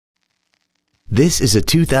This is a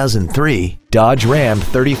 2003 Dodge Ram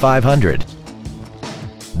 3500.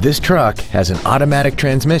 This truck has an automatic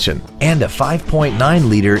transmission and a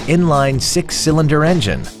 5.9-liter inline 6-cylinder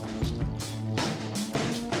engine.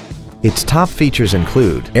 Its top features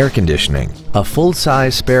include air conditioning, a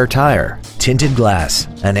full-size spare tire, tinted glass,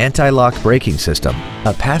 an anti-lock braking system,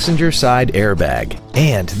 a passenger side airbag,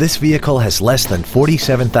 and this vehicle has less than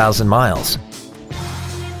 47,000 miles.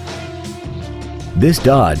 This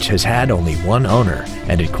Dodge has had only one owner,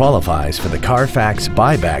 and it qualifies for the Carfax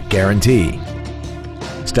buyback guarantee.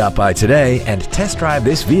 Stop by today and test drive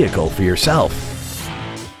this vehicle for yourself.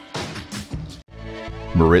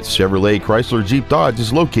 Moritz Chevrolet Chrysler Jeep Dodge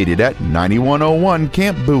is located at 9101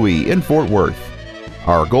 Camp Bowie in Fort Worth.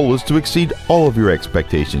 Our goal is to exceed all of your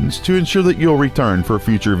expectations to ensure that you'll return for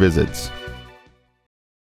future visits.